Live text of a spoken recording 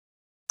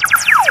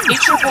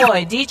It's your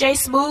boy, DJ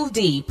Smooth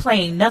D,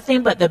 playing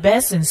nothing but the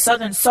best in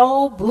Southern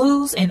Soul,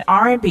 Blues, and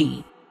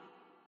R&B.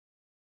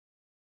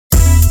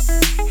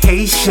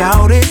 Hey,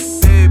 shout it.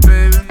 Hey,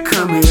 baby.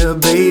 Come here,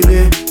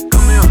 baby.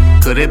 Come here.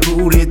 Cause that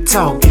booty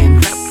talking.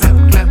 Clap,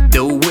 clap, clap.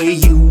 The way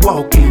you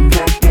walking.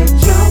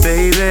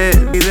 Baby,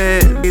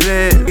 baby,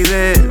 baby,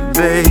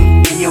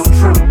 baby. In your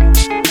trunk.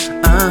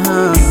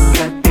 Uh-huh. You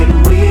got that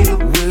wiggle.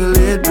 Wiggle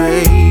it,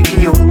 baby.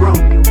 In your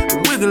room.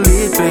 Wiggle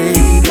it,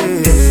 baby.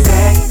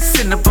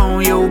 Sitting up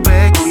on your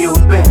back. On your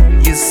back.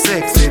 You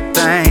sexy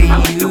thing. I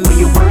like the way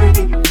you work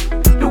it.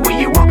 The way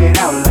you walk it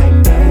out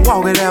like that.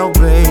 Walk it out,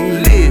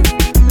 baby. Live.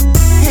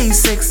 Hey,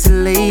 sexy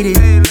lady,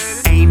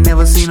 ain't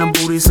never seen a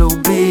booty so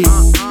big.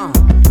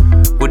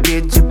 What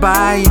did you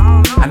buy it?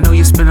 I know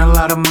you spent a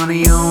lot of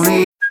money on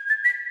it.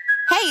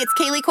 Hey, it's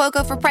Kaylee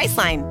Cuoco for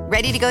Priceline.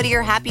 Ready to go to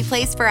your happy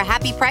place for a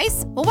happy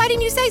price? Well, why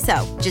didn't you say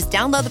so? Just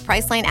download the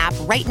Priceline app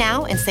right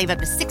now and save up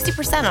to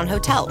 60% on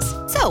hotels.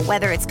 So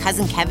whether it's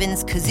Cousin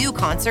Kevin's Kazoo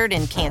Concert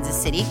in Kansas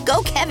City,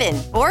 go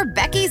Kevin, or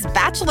Becky's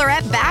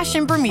Bachelorette Bash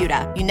in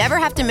Bermuda, you never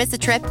have to miss a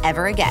trip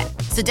ever again.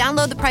 So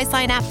download the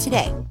Priceline app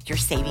today. Your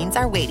savings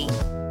are waiting.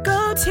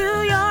 Go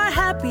to your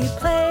happy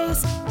place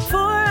for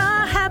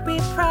a happy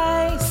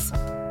price.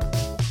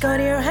 Go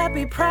to your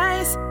happy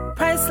price,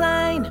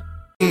 Priceline.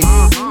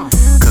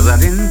 Cause I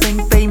didn't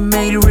think they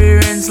made rear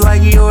ends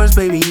like yours,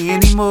 baby,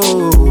 anymore.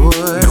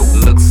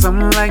 Look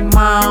something like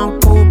my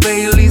Uncle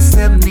Bailey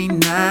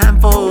 79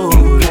 Ford.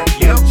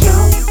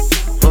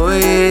 Oh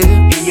yeah,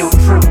 in your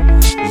trunk.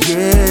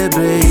 Yeah,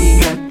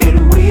 baby.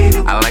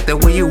 I like the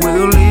way you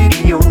wiggle it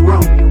in your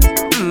room.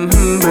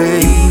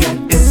 Baby.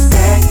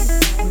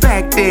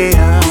 Back there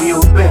on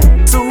your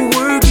back. So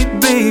work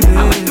it, baby.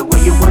 I like the way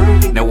you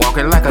work it. Now walk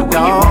it like a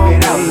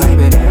dog,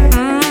 baby.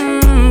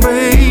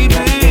 Baby.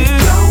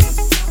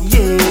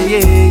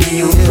 Yeah.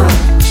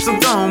 So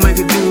don't make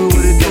it do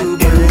what it do,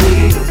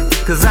 baby.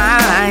 Cause I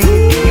like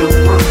your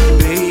work,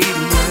 baby.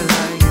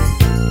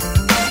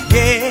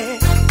 Yeah.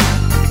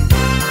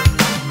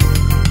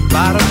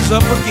 Bottoms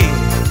up again.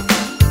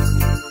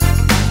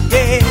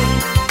 Yeah.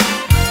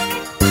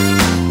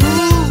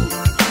 Ooh.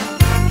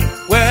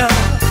 Well,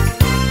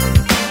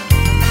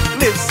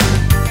 listen,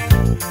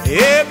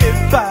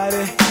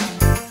 everybody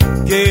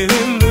get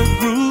in the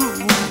groove.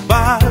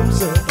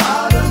 Bottoms up,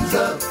 bottoms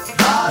up,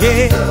 bottoms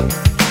yeah. Up.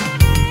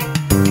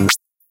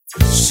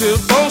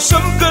 Sip on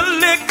some good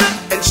liquor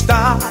and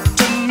start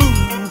to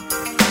move.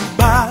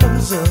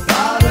 Bottoms up,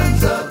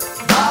 bottoms up,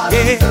 bottoms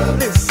yeah. Up.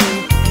 Listen,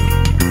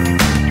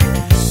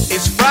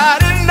 it's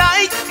Friday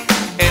night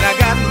and I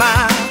got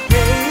my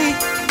pay.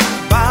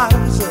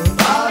 Bottoms up,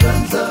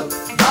 bottoms up,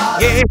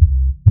 bottoms yeah.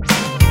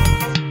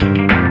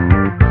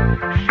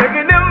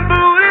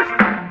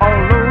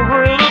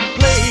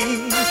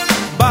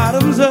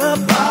 Bottoms up,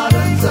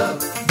 bottoms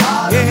up,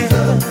 yeah.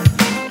 Up.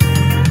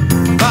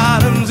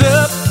 Bottoms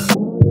up.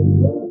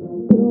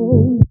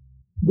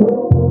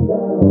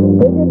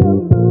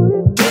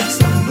 Take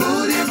some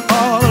booty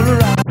all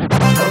around,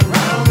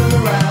 around and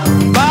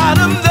around.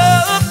 Bottoms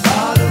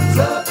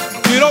up,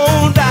 get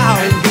on down,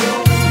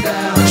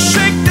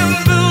 shake them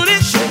booty,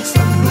 shake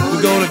some booty.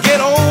 We're gonna get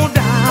on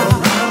down,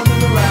 around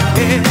and around.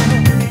 Yeah.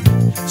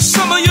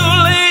 Some of you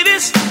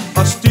ladies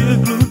are still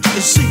glued to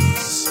the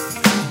seats.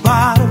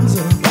 Bottoms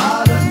up.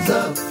 Bottoms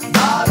up,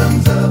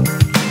 bottoms up.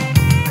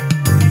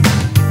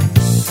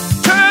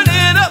 Turn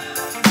it up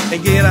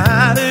and get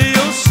out of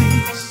your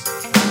seats.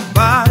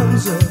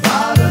 Bottoms up,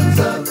 bottoms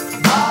up,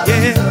 bottoms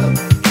yeah. Up.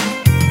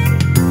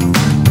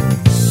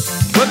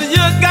 Whether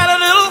you got a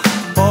little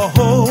or a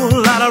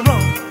whole lot of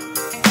rum.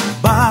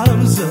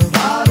 Bottoms up,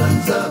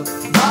 bottoms up,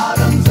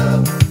 bottoms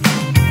up.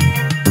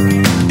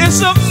 It's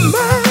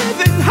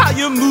amazing how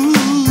you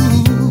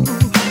move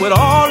with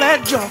all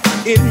that junk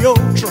in your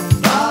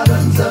trunk.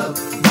 Bottoms up,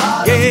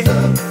 yeah.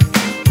 Up.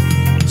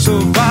 So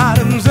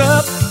bottoms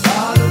up,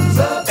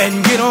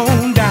 and get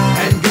on down,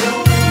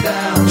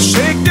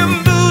 Shake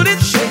them booty,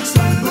 shake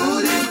some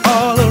booty,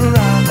 all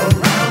around,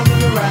 around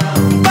and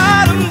around.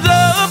 Bottoms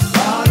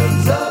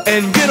up,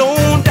 and get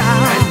on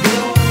down,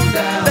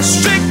 Let's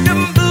shake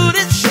them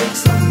booty, shake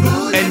some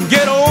booty, and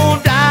get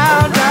on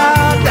down,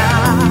 down,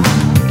 down.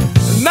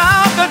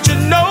 Now that you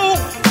know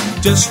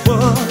just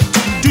what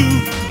to do,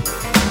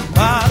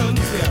 bottoms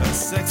got a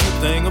sexy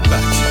thing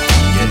about you.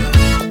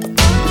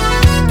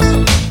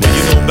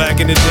 Back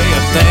in the day,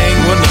 a thing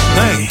wasn't a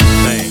thing.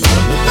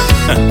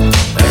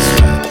 That's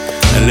right.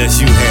 Unless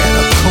you had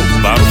a Coke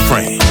bottle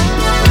frame.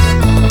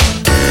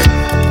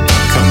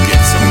 Come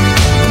get some.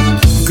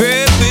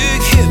 Great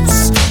big hips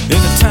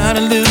in a tiny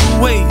little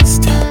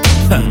waist.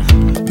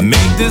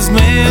 Make this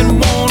man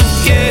wanna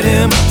get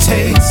him a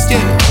taste.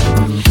 Yeah.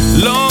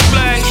 Long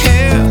black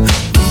hair,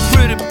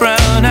 pretty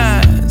brown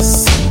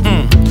eyes.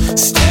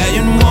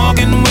 Stallion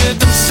walking with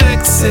them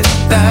sexy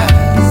thighs.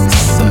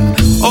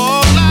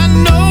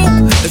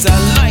 Cause I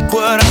like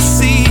what I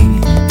see,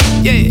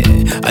 yeah.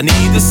 I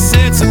need the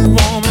sexy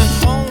woman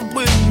home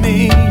with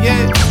me,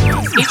 yeah.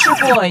 It's your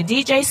boy,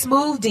 DJ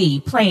Smooth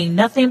D, playing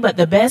nothing but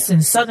the best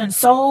in Southern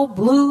Soul,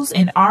 Blues,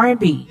 and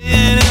R&B.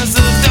 And it's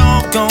a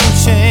doggone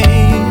shame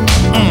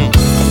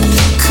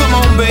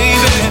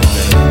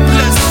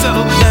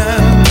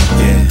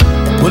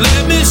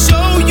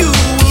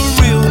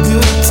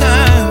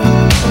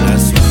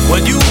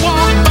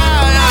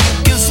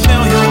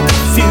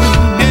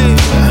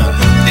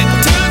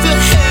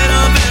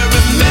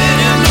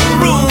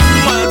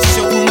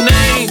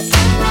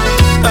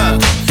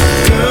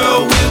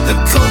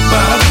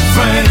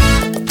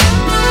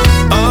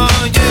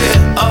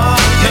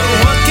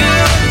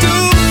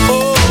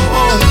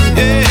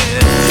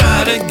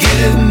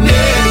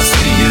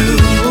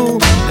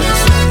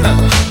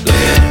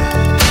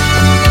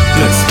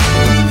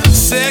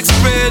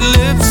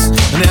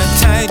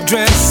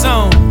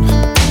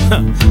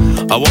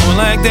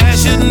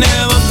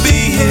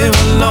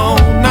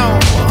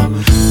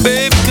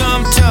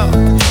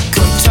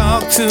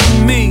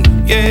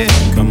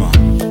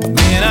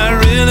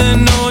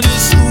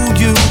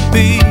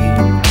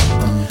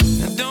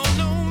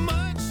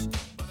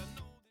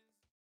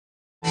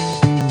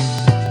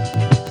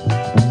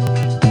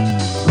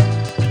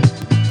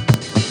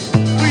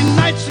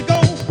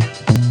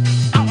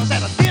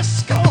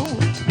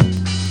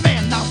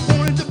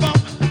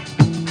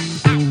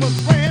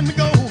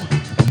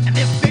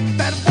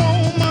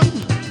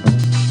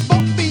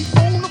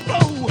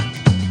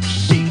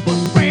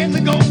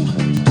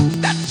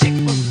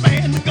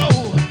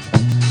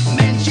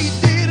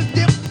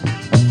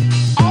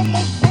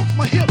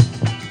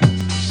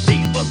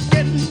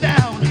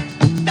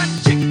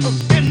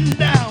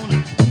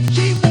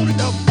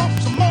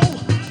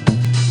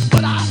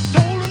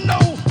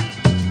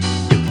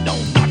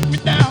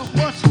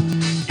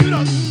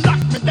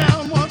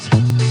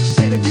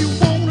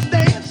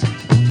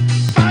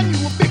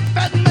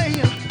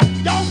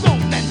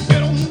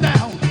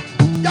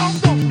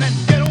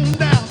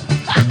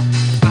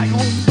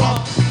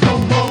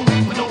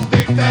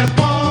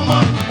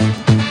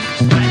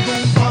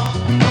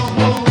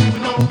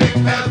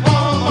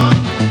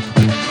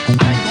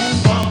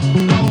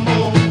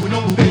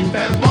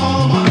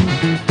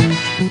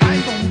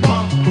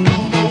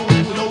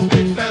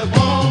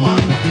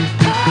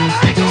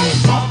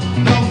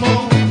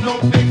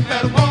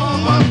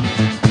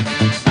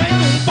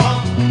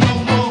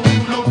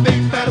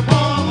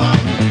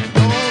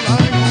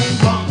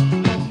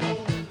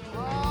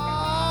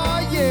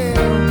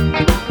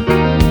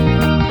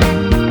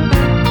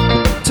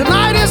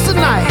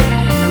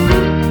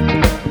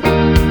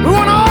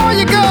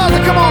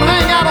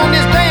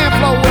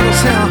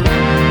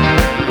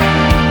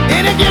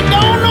you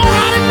don't know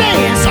how to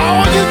dance,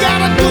 all you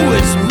gotta do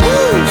is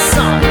move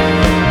something.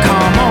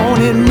 Come on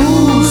and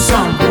move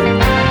something.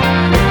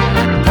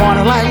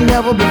 Party like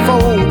never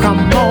before.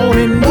 Come on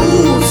and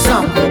move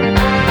something.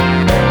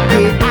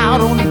 Get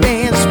out on the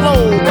dance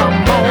floor. Come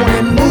on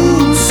and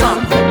move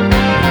something.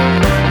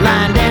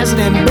 Line dancing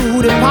and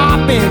booty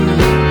popping.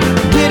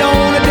 Get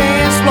on the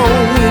dance floor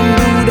and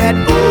do that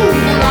ooh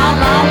la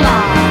la la.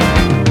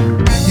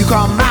 You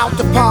come out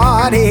to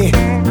party,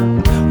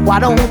 why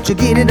don't you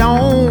get it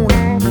on?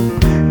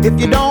 If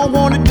you don't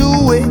wanna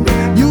do it,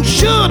 you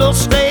should've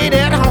stayed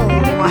at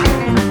home.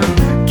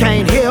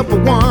 Can't help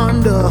but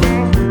wonder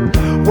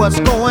what's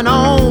going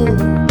on.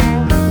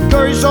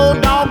 Girl, you're so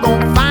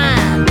doggone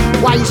fine.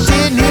 Why you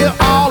sitting here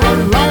all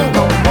alone?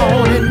 Come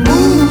on and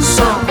move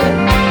something.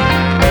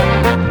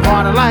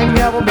 Party like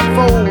never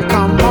before.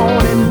 Come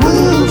on and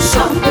move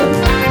something.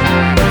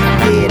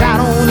 Get out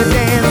on the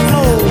dance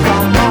floor.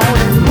 Come on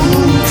and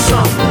move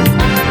something.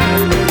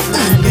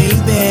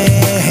 Baby.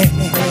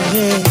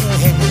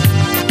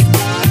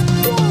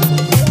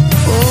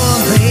 Oh,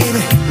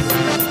 baby.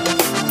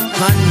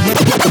 Honey.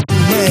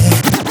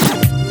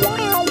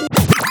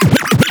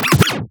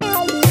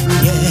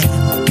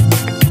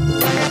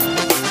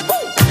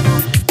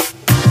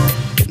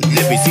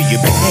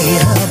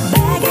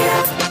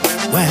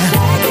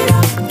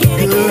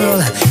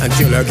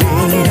 Until I get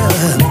it up,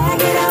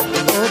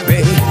 oh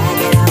baby,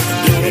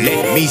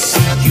 let me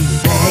see you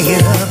bag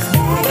it up,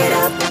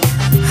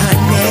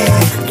 honey,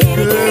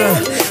 girl,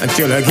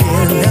 until I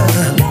get it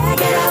up,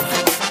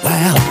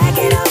 wow,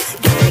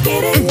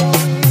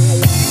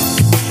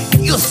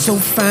 you're so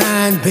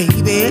fine,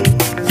 baby,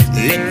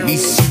 let me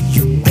see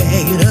you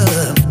bag it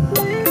up,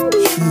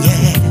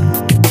 yeah,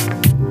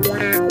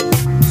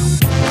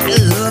 I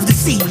love to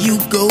see you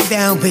go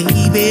down,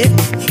 baby,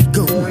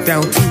 go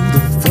down to the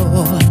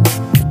floor.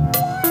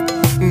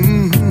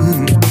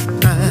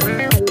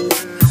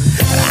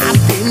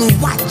 I've been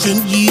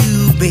watching you,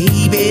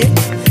 baby,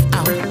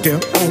 out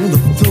there on the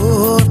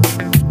floor.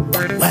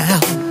 Wow.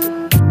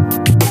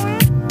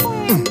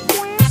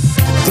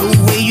 The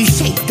way you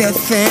shake that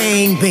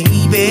thing,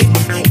 baby,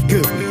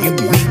 girl, you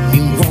make me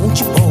want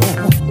you all.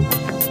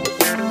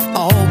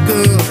 Oh,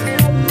 girl,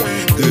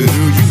 girl,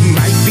 you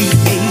might be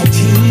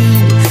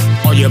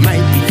 18 or you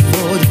might be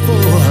 44.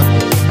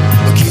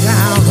 Get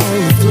out on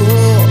the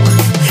floor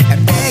and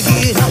bag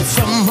it up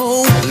some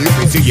more. Let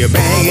me see you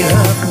bag it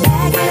up.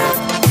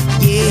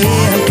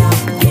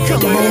 Yeah,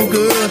 come on,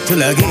 girl,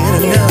 till I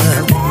get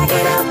enough.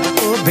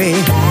 Oh, baby,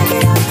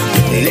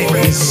 let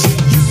me see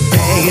you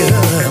bag it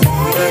up.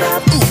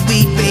 Ooh,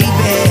 baby,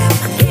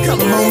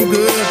 come on,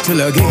 girl,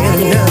 till I get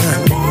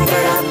enough.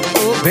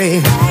 Oh,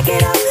 baby,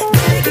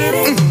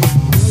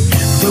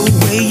 the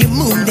way you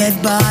move that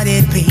body,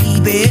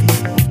 baby,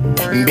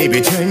 baby,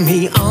 turn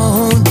me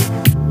on.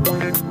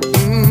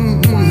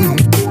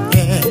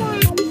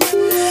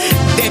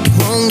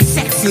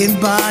 Sexy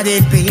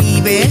body,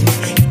 baby,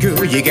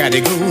 girl, you got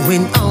it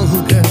going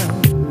on, girl.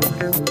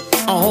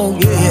 Oh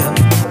yeah,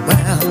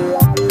 wow.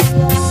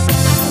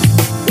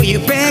 When you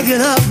back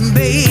it up,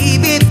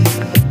 baby,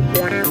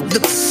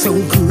 looks so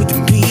good to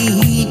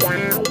me,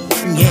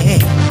 yeah.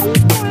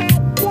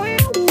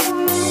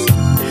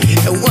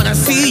 And when I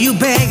see you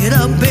back it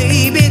up,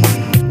 baby,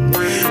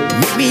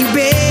 make me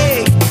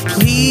beg,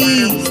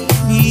 please,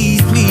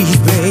 please, please,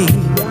 babe.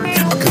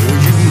 Girl,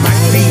 you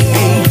might be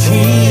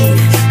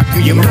 18.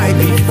 You might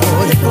be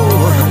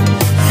 44.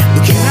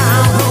 Get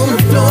out on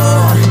the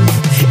floor,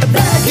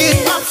 bag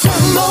it up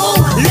some more.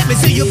 Let me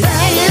see you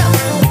bag it up.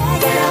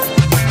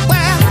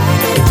 Well,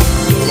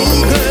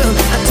 girl,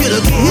 until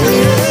again.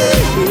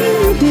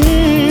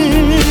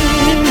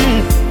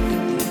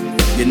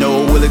 You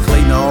know, Willie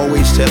Clayton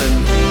always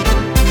telling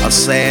a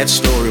sad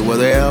story. Well,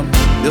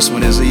 this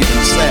one is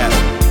even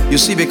sadder. You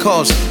see,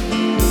 because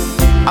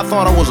I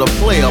thought I was a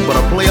player, but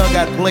a player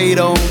got played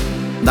on,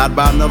 not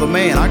by another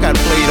man. I got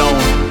played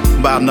on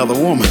by another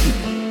woman.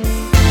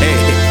 Hey,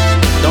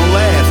 don't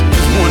laugh.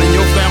 There's one in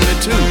your family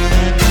too.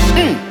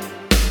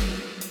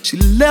 She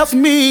left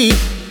me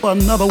for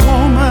another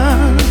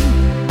woman.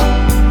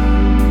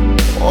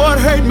 Oh, it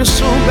hurt me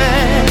so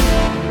bad.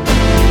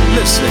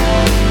 Listen,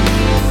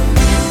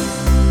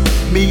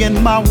 me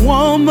and my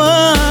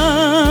woman,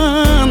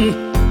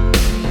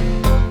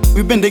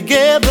 we've been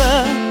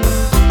together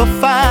for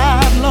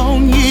 5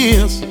 long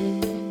years.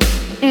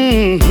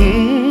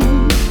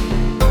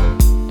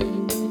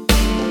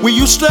 We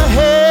used to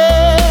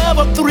have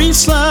a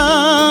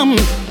threesome.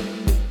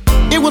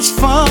 It was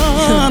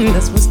fun.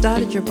 That's what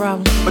started your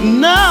problem. But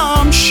now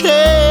I'm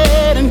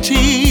shedding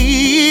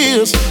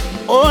tears.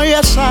 Oh,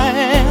 yes, I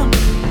am.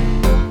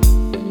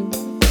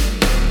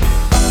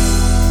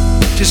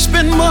 To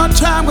spend more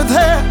time with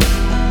her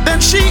than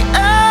she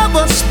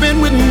ever spent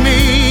with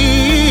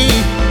me.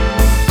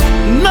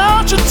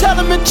 Now she's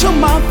telling me to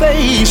my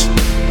face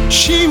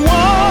she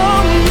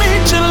wants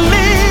me to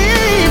leave.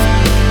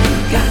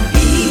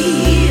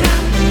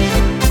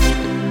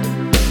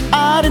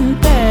 I didn't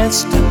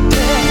pass the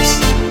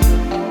test.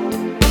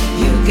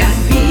 You got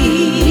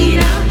beat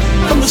up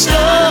from the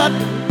start.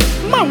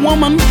 My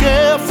woman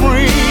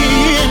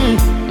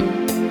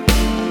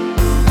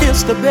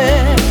she's the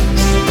best.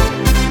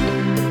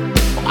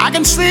 I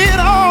can see it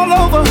all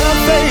over her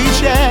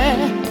face,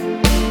 yeah.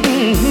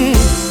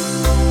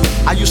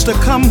 I used to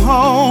come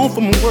home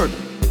from work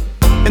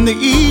in the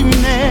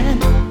evening.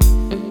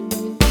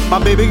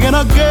 My baby and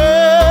a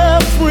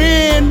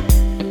girlfriend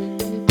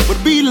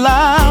would be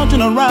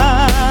lounging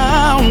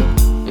around,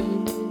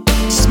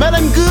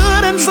 smelling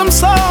good in some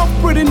soft,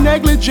 pretty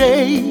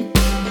negligee.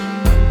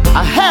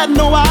 I had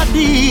no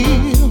idea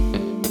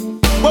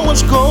what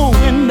was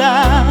going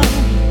down.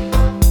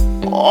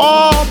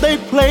 Oh, they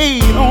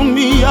played on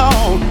me,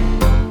 y'all.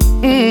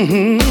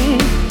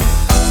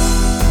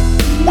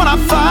 When I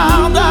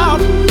found out,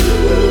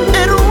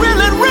 it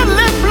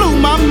really blew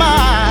my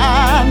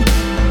mind.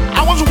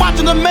 I was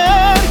watching a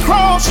man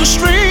cross the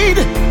street.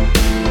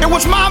 It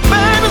was my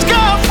baby's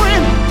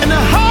girlfriend in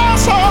the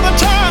house all the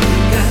time.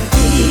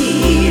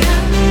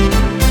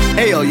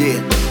 Hell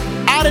yeah,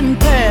 I didn't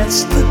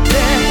pass the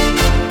test.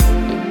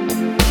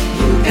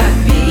 You got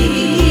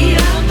beat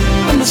up.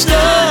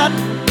 Understood,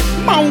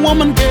 my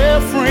woman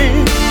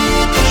girlfriend.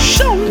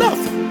 Sure enough,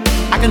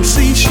 I can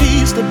see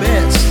she's the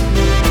best.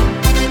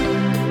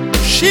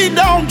 She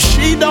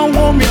don't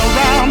want me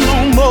around no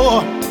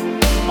more.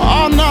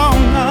 Oh no,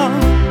 no.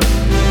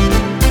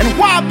 And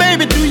why,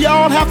 baby, do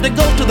y'all have to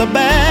go to the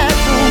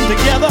bathroom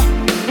together?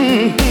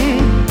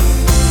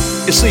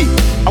 You see,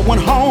 I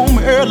went home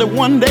early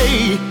one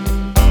day,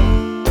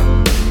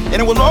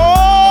 and it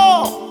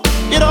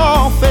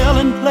all fell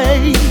in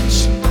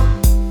place.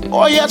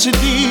 Oh yes, it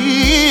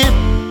did.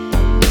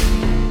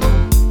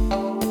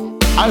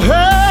 I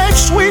heard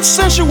sweet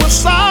sensual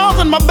sounds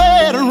in my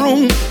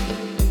bedroom,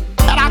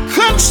 and I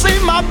couldn't see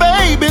my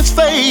baby's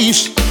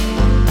face.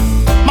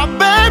 My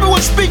baby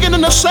was speaking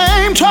in the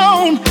same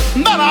tone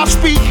that I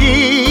speak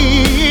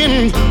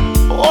in.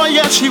 Oh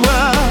yes, she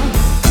was.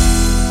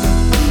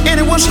 And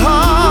it was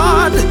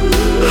hard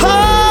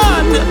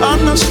to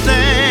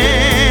understand.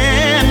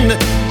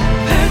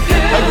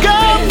 A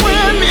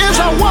girlfriend is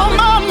a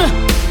woman,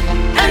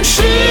 and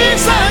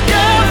she's a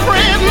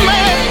girlfriend,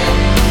 man.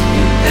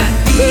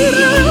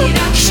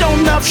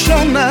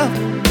 Sure enough,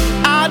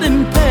 I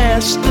didn't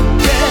pass the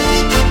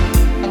test.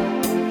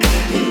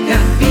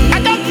 I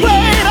got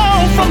played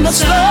on from the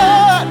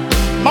start,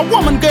 my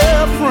woman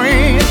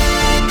girlfriend.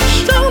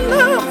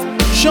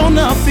 Sure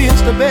enough,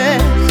 it's the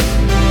best.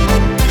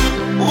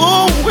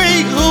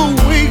 Ooh-wee.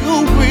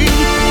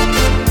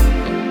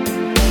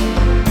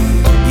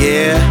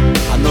 Yeah,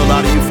 I know a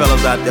lot of you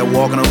fellas out there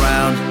walking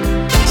around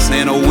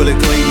saying old Willie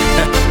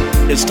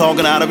Clean is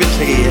talking out of his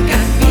head.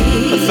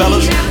 But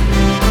fellas,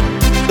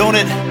 don't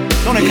it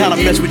kind of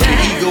mess with your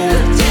ego?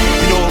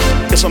 You know,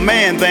 it's a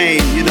man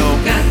thing, you know.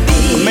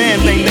 A man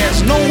thing,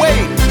 there's no way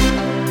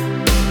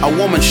a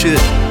woman should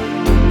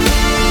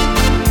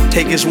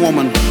take his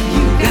woman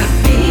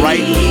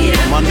right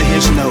from under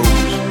his nose.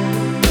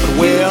 But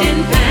well,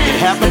 it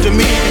happened to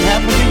me, it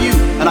happened to you,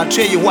 and I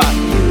tell you what,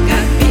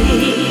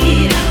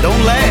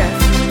 don't laugh.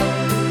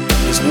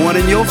 There's one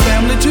in your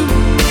family too.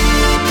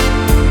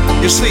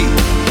 You see,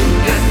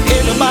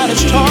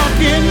 everybody's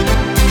talking.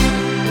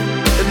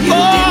 They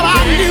thought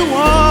I knew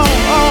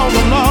all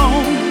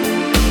along.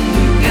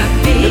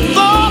 They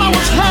thought I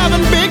was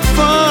having big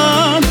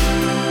fun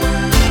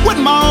with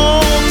my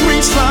old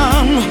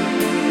threesome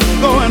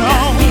going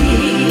on.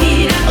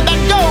 But that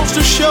goes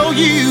to show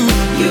you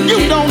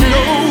don't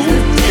know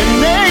your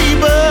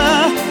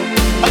neighbor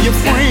or your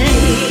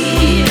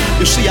friend.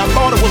 You see, I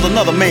thought it was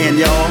another man,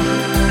 y'all.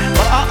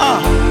 But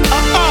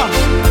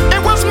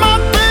it was my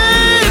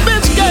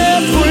baby's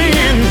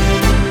girlfriend.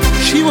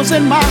 She was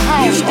in my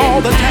house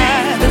all the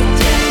time,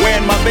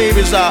 wearing my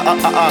baby's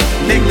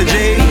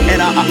negligee,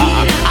 and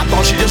I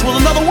thought she just was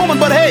another woman.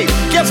 But hey,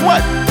 guess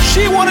what?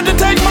 She wanted to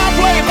take my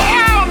place.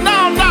 Oh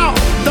no,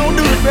 don't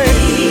do it,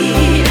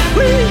 baby.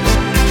 Please.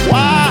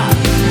 Why?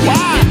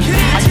 Can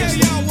I tell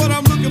y'all what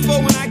I'm looking for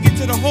when I get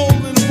to the hole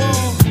in the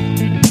wall?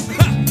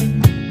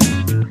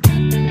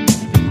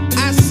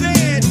 I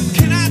said,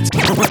 can I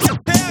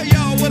tell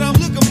y'all what I'm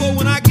looking for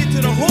when I get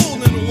to the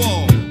hole in the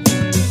wall?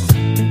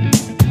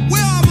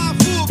 Where are my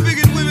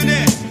full-figured women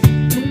at?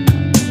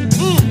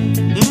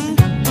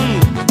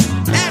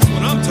 That's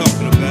what I'm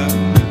talking about.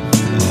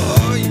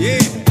 Oh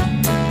yeah.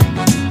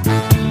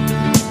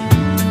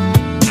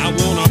 I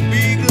want a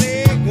big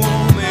leg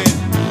woman.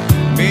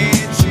 Man,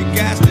 she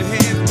got to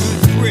have good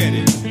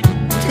credit.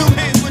 Two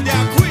hands went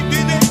down quick,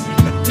 didn't they?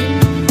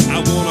 I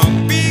want a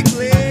big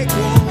leg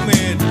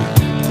woman.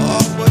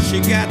 Oh, but she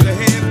got to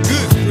have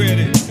good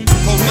credit.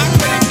 Cause my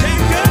credit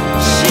can't go.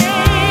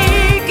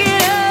 Shake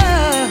it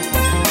up,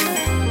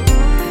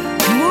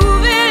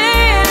 move it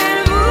in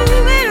and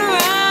move it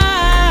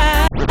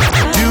right.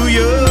 Do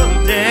your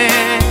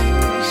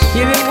dance.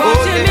 You've been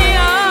watching me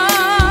all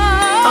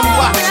I'm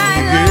watching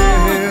you, night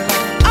long. girl.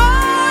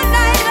 All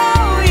night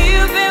long,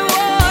 you've been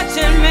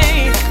watching me.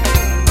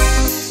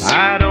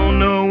 I don't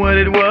know what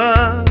it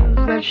was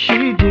that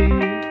she did,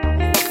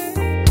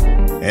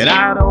 and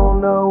I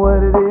don't know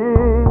what it is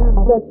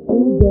that she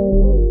did.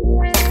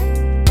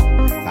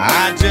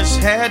 I just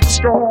had to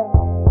shake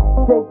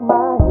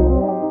my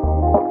head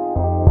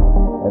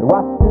and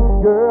watch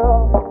this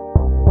girl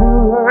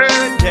do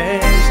her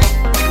dance.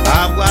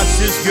 I watch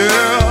this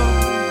girl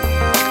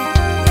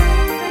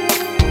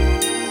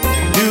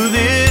do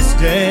this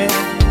dance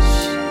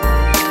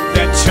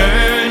that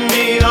turned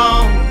me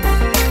on.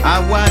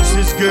 I watch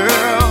this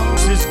girl,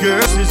 this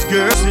girl, this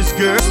girl, this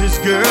girl, this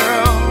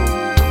girl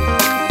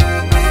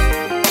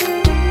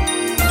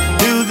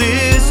do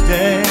this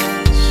dance.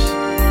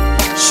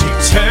 She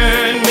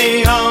turned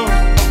me on.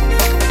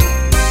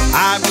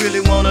 I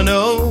really wanna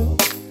know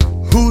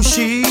who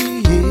she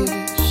is,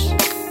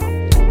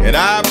 and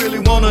I really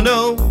wanna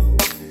know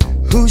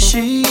who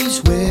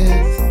she's with.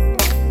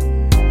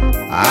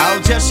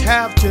 I'll just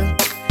have to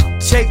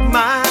take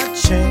my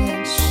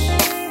chance.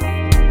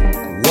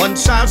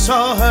 Once I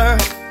saw her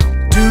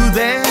do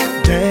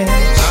that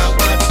dance, I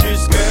watched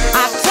this girl.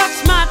 I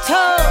touched my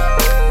toe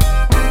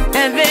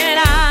and then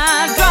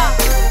I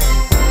dropped.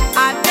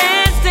 I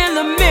danced in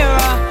the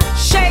mirror,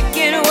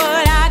 shaking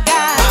what I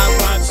got. I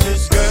watched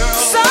this girl.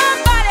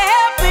 Somebody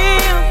help me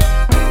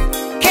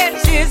catch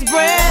his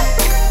breath.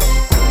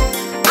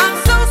 I'm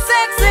so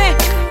sexy,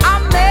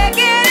 I'm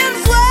making him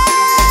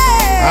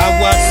sweat. I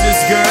watched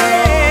this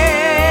girl.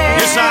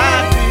 Yes, I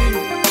did.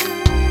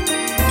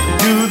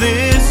 Do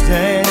this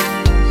dance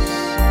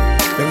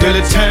that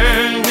really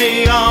turned me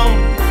on.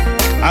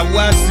 I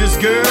watched this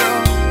girl.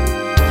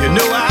 You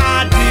know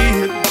I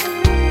did.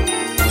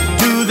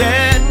 Do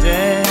that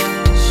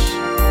dance.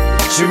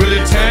 She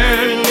really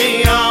turned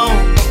me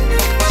on.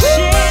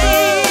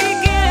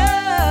 Shake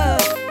it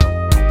up.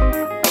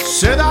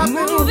 Said I've been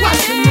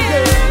watching you,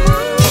 girl.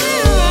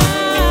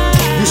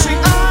 You see,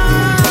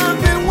 I've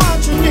been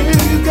watching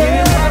you,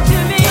 girl.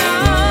 Watching me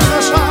on.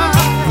 That's right.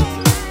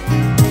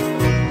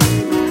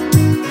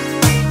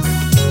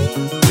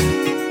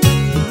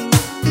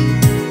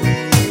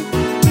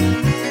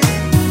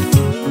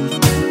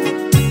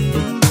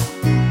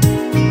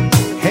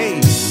 Hey,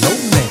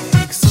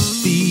 Rolex.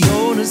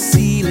 Fiona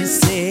Seeley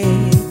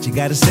said you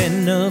gotta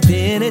stand up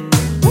in it.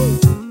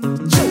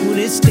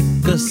 Jody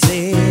Sticker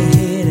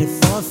said it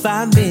for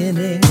 5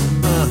 minutes.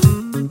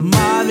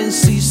 Marvin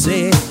C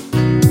said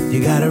you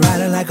gotta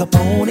ride it like a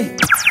pony.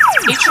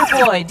 It's your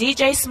boy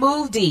DJ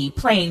Smooth D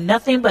playing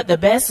nothing but the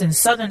best in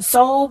Southern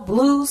soul,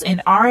 blues,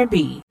 and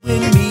R&B.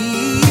 With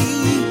me,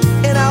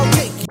 and I'll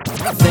take you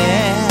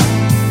there.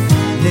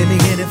 Let me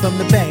hit it from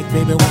the back,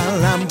 baby,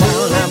 while I'm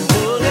pulling.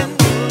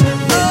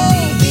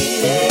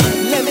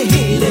 Let me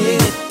hit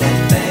it, that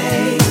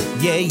thing.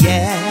 Yeah,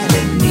 yeah.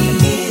 Let me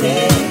hit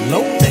it.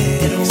 Low man.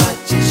 And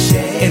watch it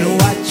shake. And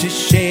watch it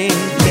shake.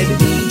 Let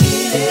me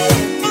hit it.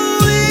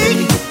 Let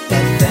me hit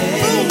that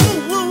thing.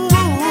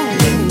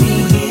 Let me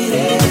hit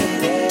it.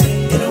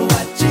 And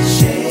watch it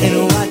shake. And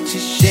watch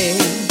it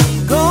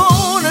shake.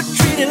 Gonna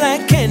treat it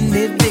like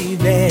candy,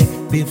 baby.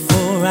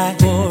 Before I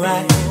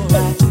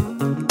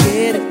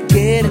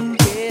get it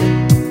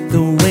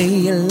the way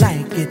you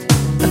like it.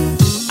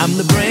 I'm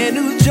the brand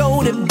new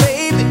Jody,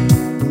 baby.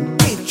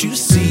 Can't you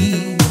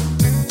see?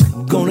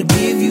 Gonna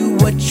give you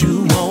what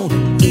you want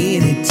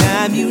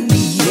anytime you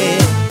need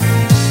it.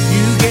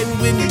 You get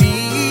with me,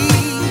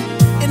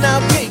 and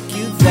I'll take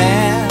you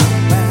there.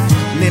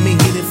 Let me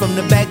hit it from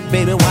the back,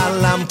 baby,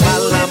 while I'm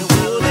pulling.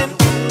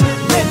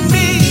 Let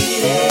me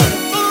hit it.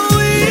 Let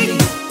me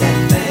hit that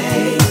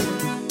thing.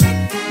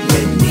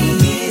 Let me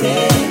hit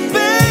it,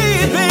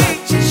 baby.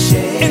 Watch it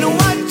shake. And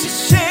watch it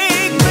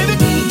shake, baby. Let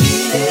me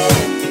hit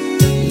it.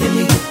 Let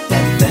me hit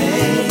that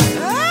thing.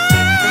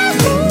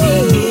 Let me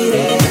hit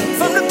it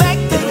from the back,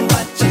 baby.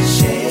 Watch it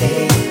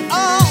shake.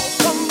 Oh,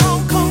 come on,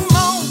 come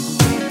on.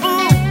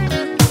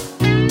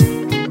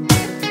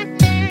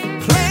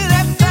 Play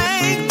that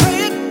thing, play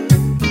it.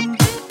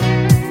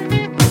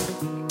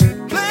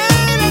 Play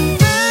that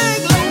thing,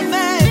 low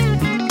man.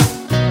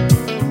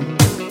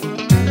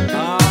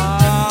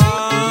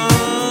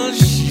 Oh,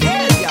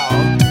 shit, y'all.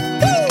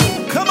 Woo,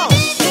 come on.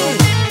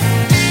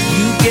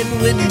 You get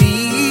with me,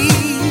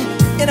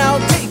 and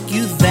I'll take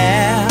you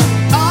there.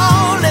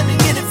 Oh, let me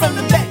get it from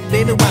the back,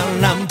 baby,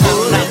 while I'm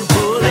pulling.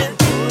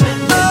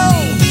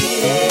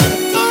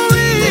 Oh,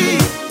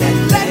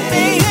 let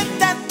me hit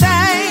that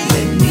thing.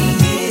 Let me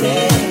hit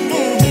it.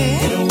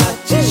 And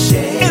watch it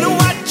shake. And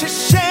watch it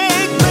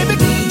shake, baby.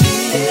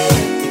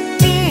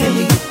 Let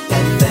me hit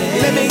that thing.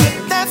 Let me hit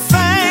that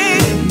thing.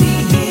 Let me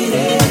hit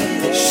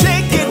it.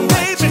 Shake it,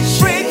 baby.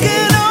 Break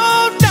it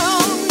all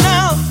down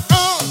now.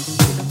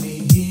 Let me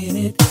hit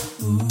it.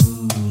 Ooh,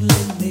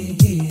 let me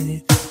hit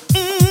it.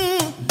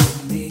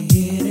 Let me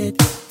hit it.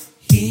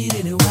 Hit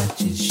it and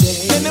watch it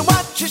shake. Let me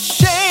watch it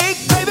shake,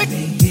 baby. Let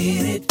me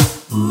hit it.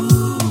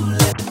 Ooh,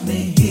 let me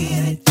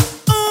hit it.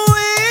 Ooh,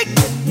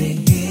 let me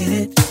hit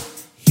it.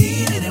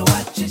 Hit it and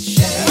watch it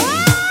shake.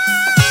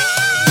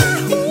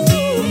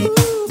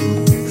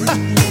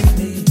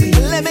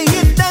 Let me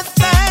hit that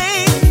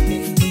thing.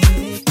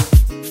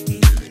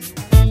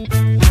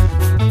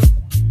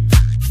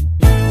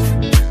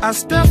 I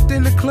stepped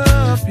in the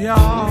club,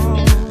 y'all,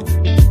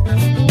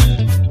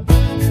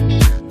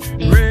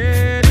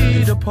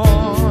 ready to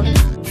party.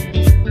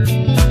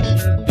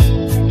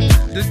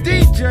 The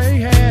DJ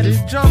had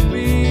it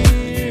jumping.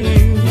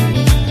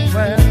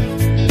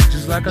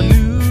 like I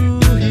knew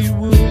he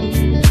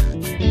would.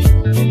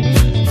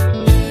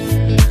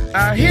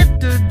 I hit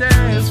the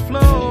dance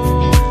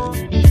floor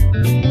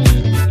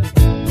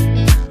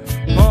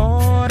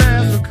hard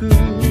as I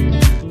could.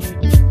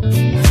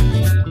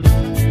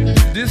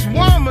 This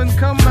woman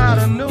come out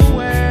of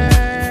nowhere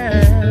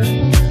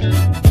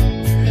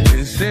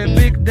and said,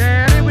 Big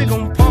Daddy, we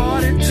gon'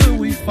 party till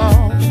we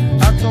fall.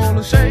 I told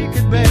her, shake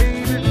it, baby.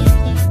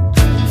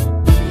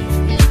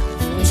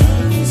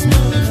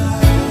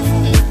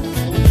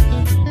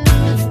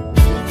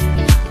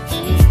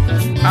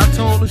 I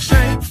told her,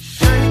 shake,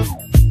 shake.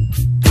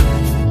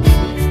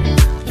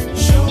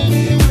 Show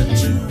me what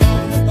you're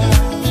all about.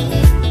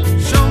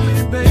 Show me,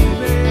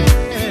 baby.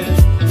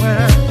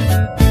 Well,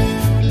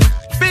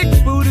 big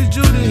booty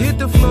Judy hit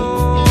the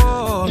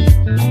floor.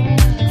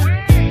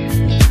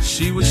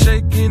 She was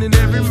shaking and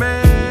every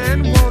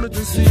man wanted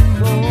to see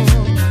more.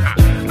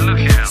 Look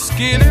out.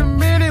 Skinny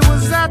Minnie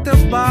was at the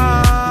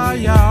bar,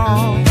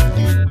 y'all,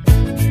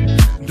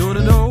 doing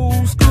an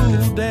old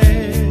school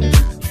dance.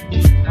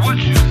 What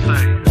you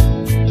say?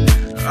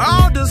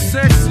 All the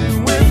sexy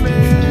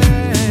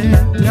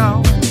women,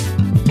 y'all.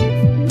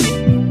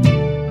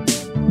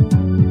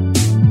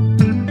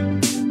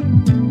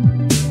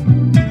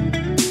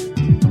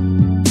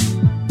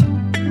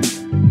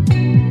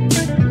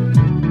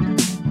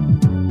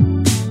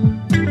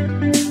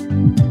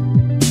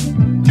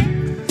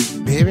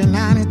 Baby,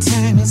 now the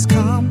time has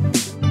come.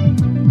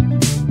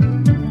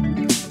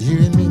 You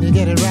and me to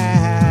get it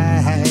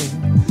right.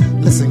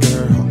 Listen,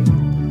 girl,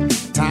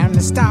 time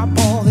to stop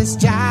all this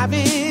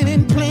jiving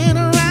and playing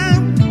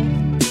around.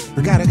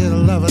 We gotta give a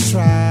love a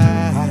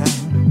try.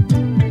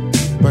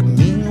 But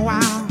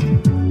meanwhile,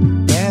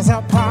 there's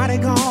a party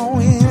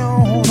going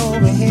on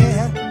over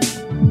here.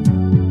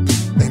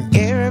 Then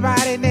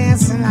everybody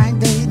dancing like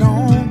they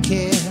don't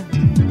care.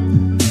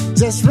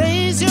 Just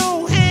raise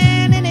your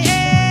hand in the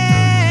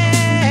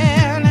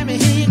air. Let me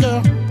hear you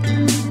go.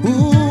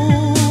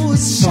 Ooh,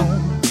 song,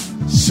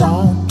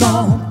 song,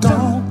 don't,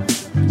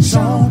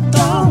 song,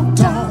 don't,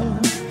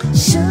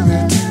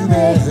 sugar to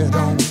me,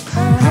 don't,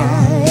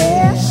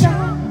 yeah,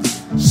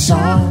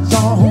 song,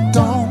 don't,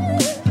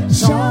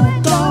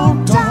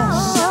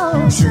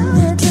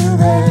 sugar to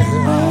me.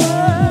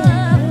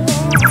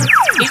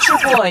 It's your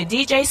boy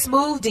DJ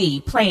Smooth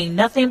D playing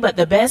nothing but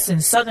the best in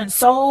Southern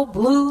soul,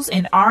 blues,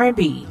 and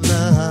R&B.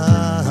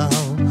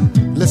 Love,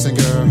 listen,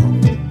 girl,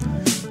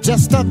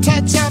 just a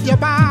touch of your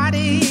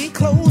body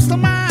close to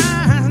mine.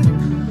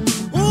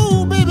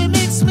 Ooh, baby,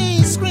 makes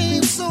me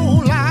scream so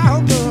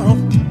loud, girl.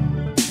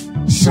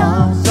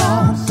 Don't,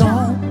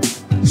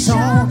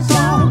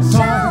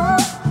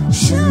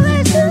 shoot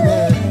it to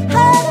me.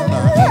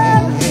 Don't,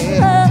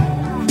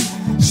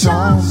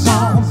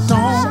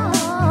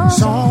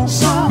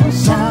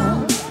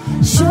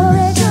 shoot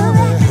it to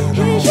me.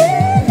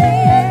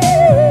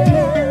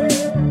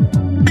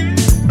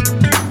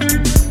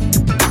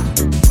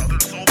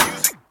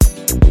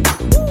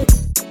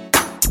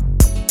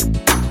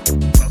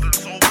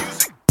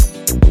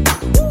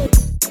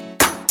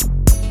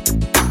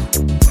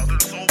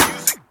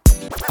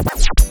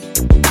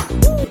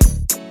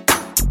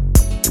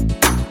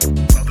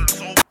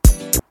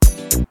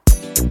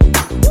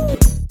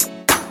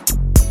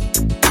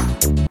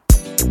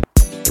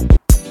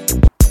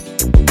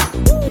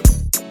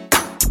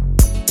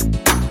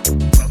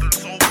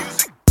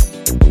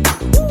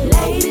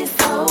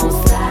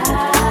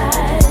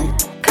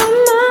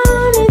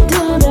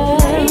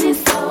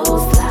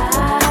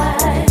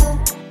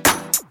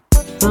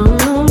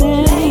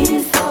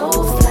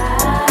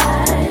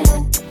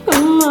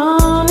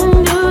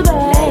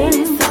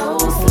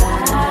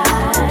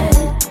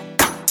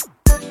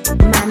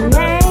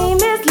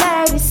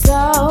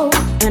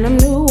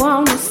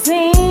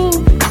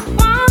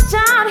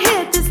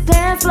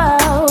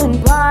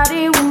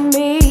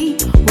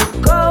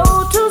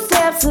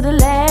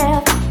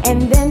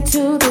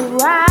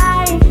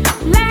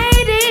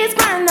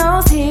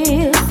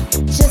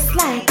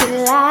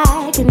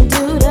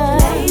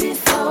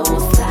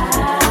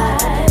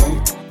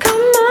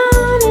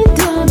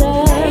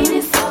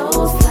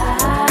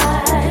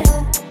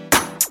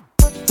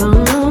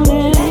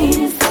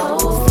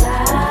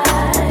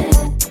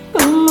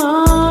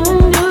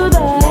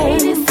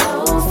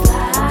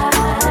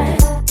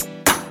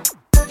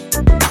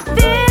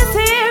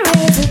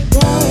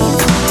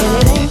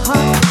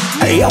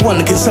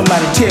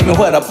 Somebody tell me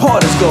what a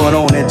party's going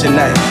on here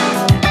tonight.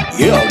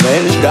 Yeah,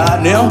 man, it's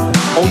down there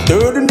on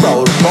 3rd and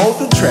Broad, across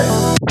the track.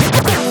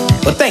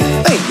 But thank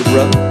you,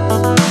 brother.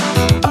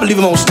 I believe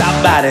I'm gonna stop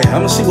by there.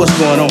 I'm gonna see what's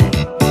going on.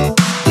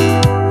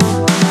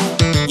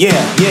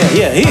 Yeah,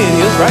 here it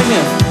is, right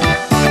here.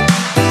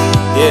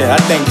 Yeah, I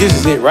think this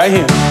is it, right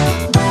here.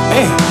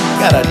 Man,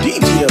 got a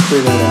DJ up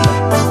here tonight.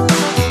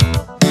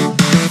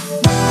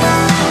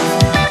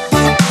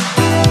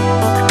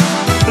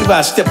 What if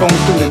I step on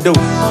through the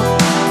door?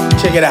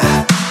 Check it out.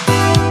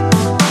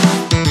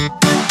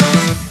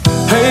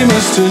 Hey,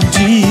 Mr.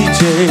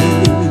 DJ,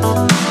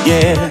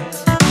 yeah,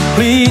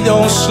 please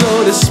don't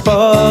slow this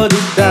party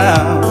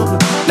down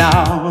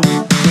now.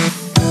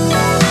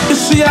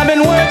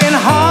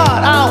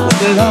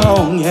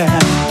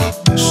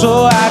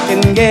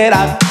 get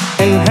out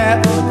and have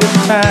a good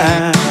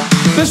time.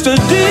 Mr.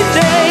 DJ,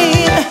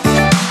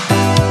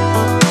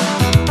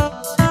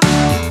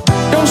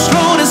 don't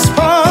slow this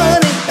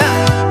party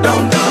down.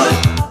 Don't do it,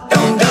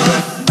 don't do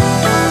it.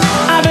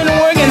 I've been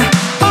working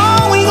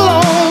all week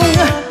long,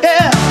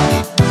 yeah,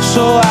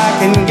 so I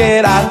can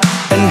get out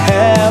and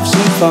have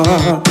some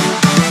fun.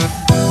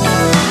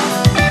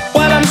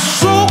 Well, I'm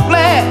so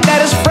glad that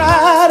it's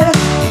Friday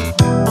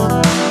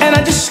and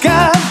I just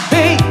got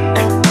paid.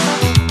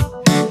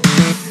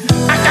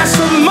 I got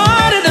some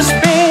money to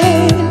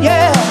spend,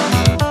 yeah,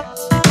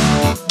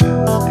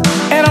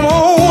 and I'm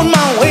on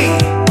my way.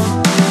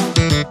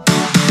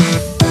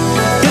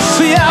 You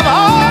see, I've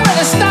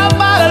already stopped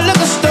by the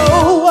liquor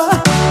store,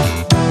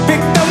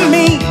 picked up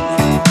me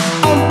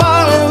a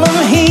bottle of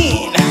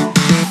Hen.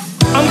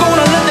 I'm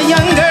gonna let the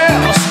young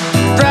girls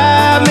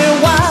drive me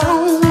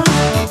wild.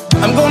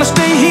 I'm gonna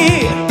stay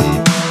here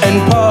and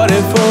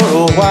party for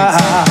a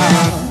while.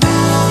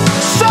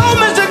 So,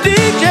 Mr.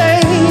 DJ,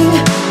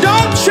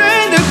 don't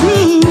change the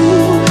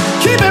groove.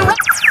 Keep it right.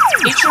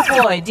 It's your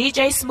boy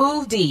DJ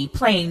Smooth D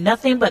playing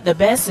nothing but the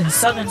best in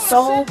Southern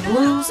soul,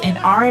 blues, and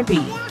R&B.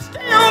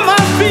 Stay on my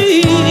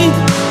feet.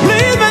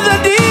 Please, Mr.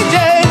 DJ,